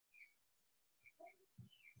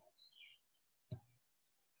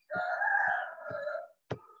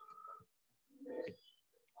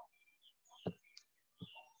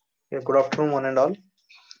Yeah, good afternoon, one and all.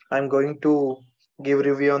 I'm going to give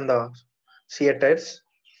review on the CEAT tires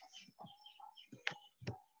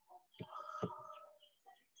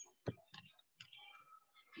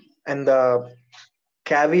and the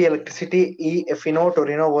Cavi Electricity EFINO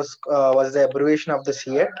Torino was the abbreviation of the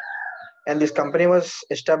CEAT, and this company was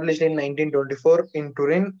established in 1924 in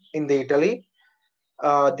Turin, in the Italy.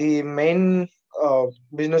 The main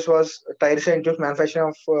business was tires and tubes, manufacturing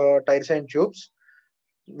of tires and tubes.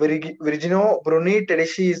 Virginio Bruni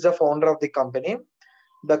Tedeschi is the founder of the company.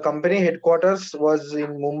 The company headquarters was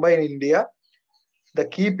in Mumbai, in India. The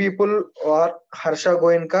key people are Harsha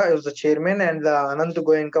Goenka was the chairman, and the Anant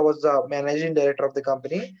Goenka was the managing director of the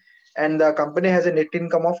company. And the company has a net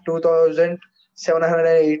income of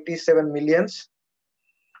 2,787 millions.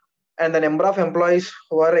 And the number of employees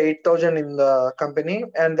were 8,000 in the company.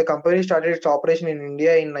 And the company started its operation in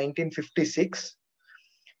India in 1956.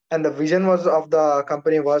 And the vision was of the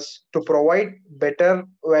company was to provide better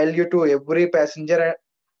value to every passenger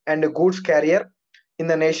and goods carrier in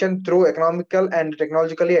the nation through economical and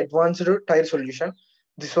technologically advanced tire solution.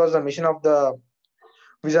 This was the mission of the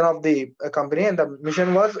vision of the company, and the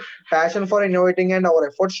mission was passion for innovating and our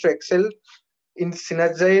efforts to excel in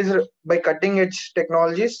synergized by cutting edge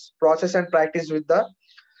technologies, process and practice with the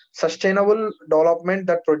sustainable development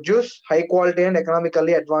that produce high quality and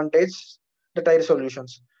economically advantage the tire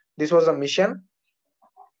solutions. This was the mission.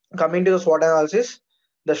 Coming to the SWOT analysis,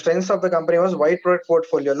 the strengths of the company was wide product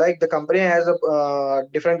portfolio. Like the company has a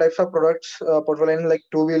different types of products portfolio, like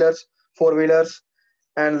two wheelers, four wheelers,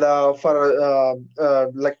 and for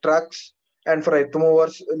like trucks and for earth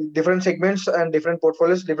movers, different segments and different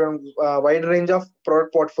portfolios, different wide range of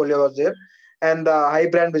product portfolio was there, and the high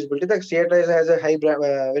brand visibility. The CEAT has a high brand,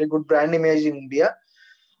 very good brand image in India,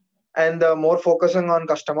 and more focusing on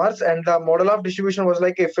customers. And the model of distribution was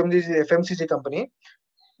like FMCG company,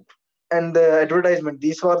 and the advertisement.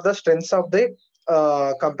 These were the strengths of the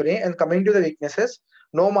company. And coming to the weaknesses,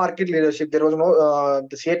 no market leadership. There was no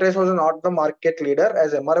the CEAT was not the market leader,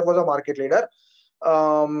 as MRF was a market leader.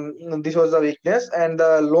 This was the weakness, and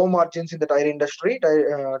the low margins in the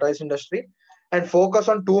tires industry, and focus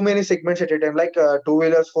on too many segments at a time, like two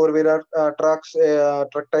wheelers, four wheeler, trucks,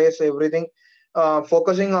 truck tires, everything.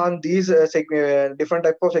 Focusing on these different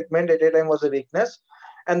type of segment at a time was a weakness.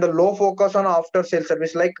 And the low focus on after sale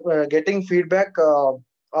service, like getting feedback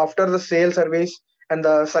after the sale service, and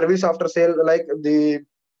the service after sale, like the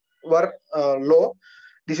were low.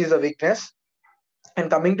 This is a weakness. And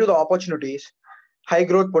coming to the opportunities, high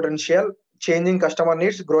growth potential, changing customer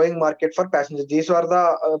needs, growing market for passengers. These are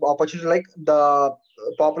the opportunities. Like the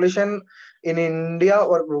population in India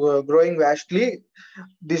were growing vastly.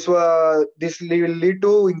 This will lead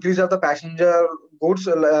to increase of the passenger goods,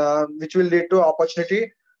 which will lead to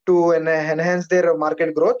opportunity to enhance their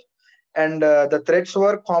market growth. And the threats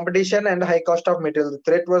were competition and high cost of material. The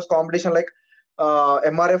threat was competition, like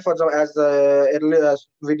MRF was, as earlier as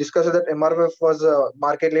we discussed, that MRF was a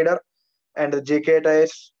market leader, and the JK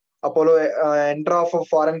tires, Apollo, enter of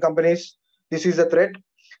foreign companies. This is a threat,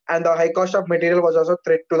 and the high cost of material was also a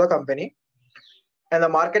threat to the company. And the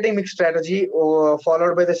marketing mix strategy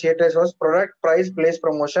followed by the CEAT was product, price, place,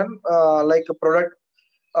 promotion. Like a product,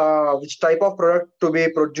 which type of product to be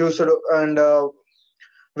produced, and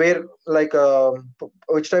where, like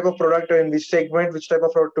which type of product in which segment, which type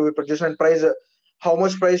of product to be produced, and price, how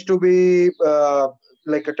much price to be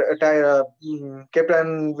like kept,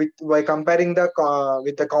 and with by comparing the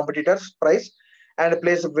with the competitors price, and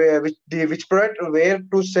place where which product where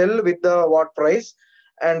to sell with the what price,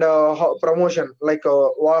 and promotion, like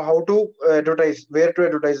how to advertise, where to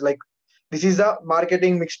advertise. Like this is the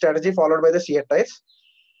marketing mix strategy followed by the CEAT.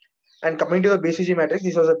 And coming to the BCG matrix,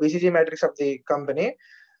 this was a BCG matrix of the company,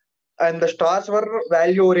 and the stars were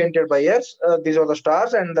value oriented buyers. These are the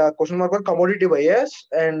stars, and the question mark were commodity buyers,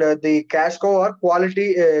 and the cash cow are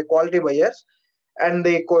quality buyers, and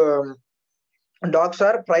the dogs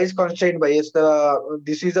are price constraint buyers.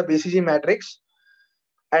 This is the BCG matrix.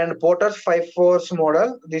 And Porter's 5 force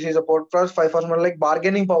model. This is a Porter's 5 force model, like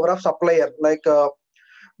bargaining power of supplier, like the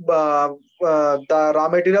raw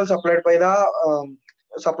material supplied by the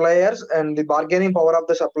suppliers, and the bargaining power of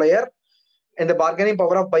the supplier, and the bargaining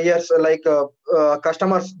power of buyers, like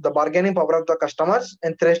customers, the bargaining power of the customers,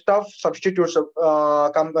 and threat of substitutes,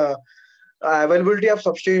 availability of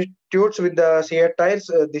substitutes with the CEAT tires.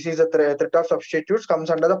 This is a threat of substitutes comes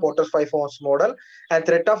under the Porter's 5 force model. And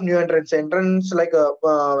threat of new entrants, like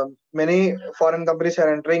many foreign companies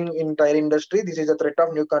are entering in tire industry. This is a threat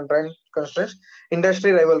of new constraints.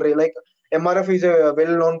 Industry rivalry, like MRF is a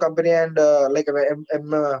well-known company, and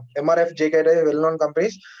MRF, JK is well-known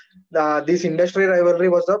companies. This industry rivalry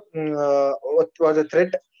was a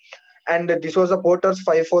threat, and this was the Porter's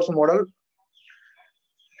 5 force model.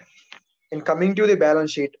 In coming to the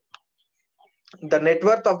balance sheet, the net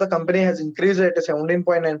worth of the company has increased at a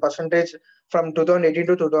 17.9% from 2018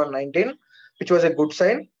 to 2019, which was a good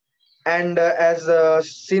sign. And as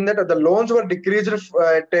seen that the loans were decreased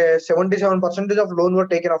at 77% of loans were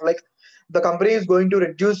taken off. Like the company is going to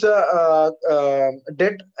reduce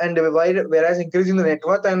debt, and whereas increasing the net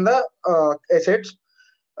worth and the assets,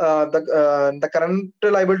 the current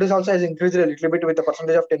liabilities also has increased a little bit with a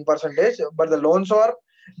percentage of 10%, but the loans are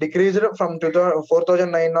decreased from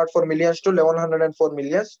 4,904 millions to 1,104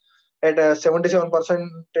 millions at a 77%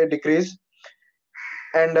 decrease.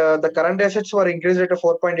 And the current assets were increased at a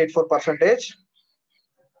 4.84%.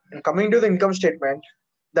 And coming to the income statement,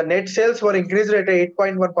 the net sales were increased at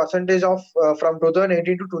 8.1% of from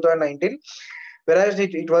 2018 to 2019, whereas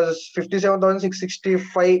it was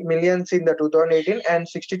 57,665 millions in the 2018 and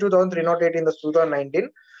 62,308 in the 2019,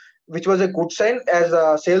 which was a good sign as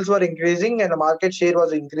sales were increasing and the market share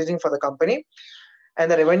was increasing for the company. And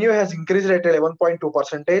the revenue has increased at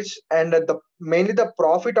 11.2%, and mainly the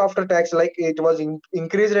profit after tax, like it was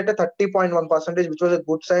increased at a 30.1%, which was a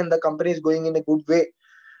good sign. The company is going in a good way.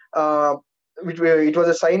 It was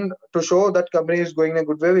a sign to show that company is going in a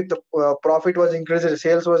good way. With the profit was increased,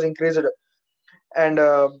 sales was increased, and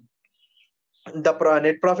the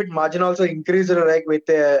net profit margin also increased. Like with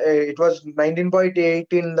it was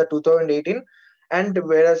 19.8 in the 2018. And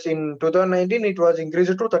whereas in 2019 it was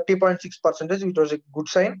increased to 30.6%, which was a good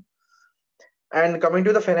sign. And coming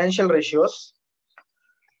to the financial ratios,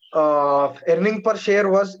 earning per share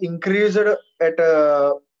was increased at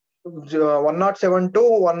 107 to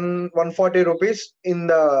 140 rupees in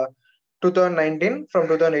the 2019 from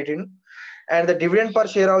 2018. And the dividend per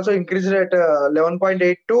share also increased at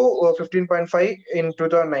 11.8 to 15.5 in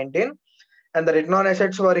 2019. And the return on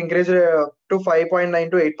assets were increased to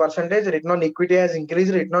 5.9 to 8%. Return on equity has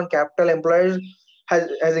increased. Return on capital employed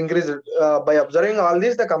has increased. By observing all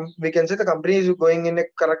this, we can say the company is going in a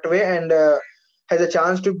correct way and has a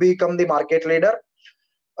chance to become the market leader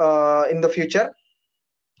in the future.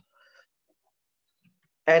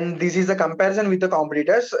 And this is the comparison with the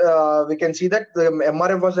competitors. We can see that the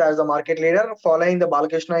MRF was as the market leader, following the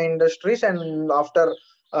Balakrishna Industries, and after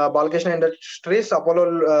Balakrishna Industries,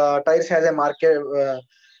 Apollo Tires has a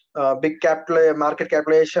big market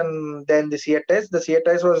capitalization than the CEAT. The CEAT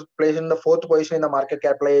was placed in the 4th position in the market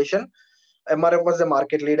capitalization. MRF was the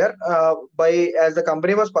market leader. As the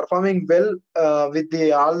company was performing well, with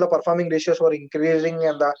all the performing ratios were increasing,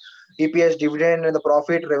 and the EPS, dividend, and the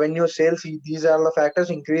profit, revenue, sales, these are the factors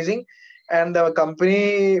increasing. And the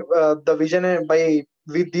company, the vision,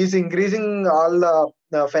 with these increasing all the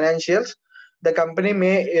financials, the company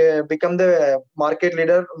may become the market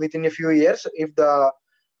leader within a few years if the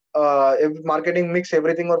if marketing mix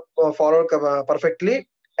everything or followed perfectly.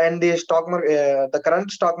 And the the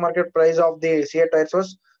current stock market price of the CEAT tires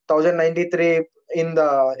was 1,093 in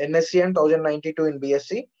the NSE and 1,092 in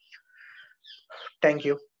BSE. Thank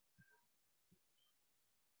you.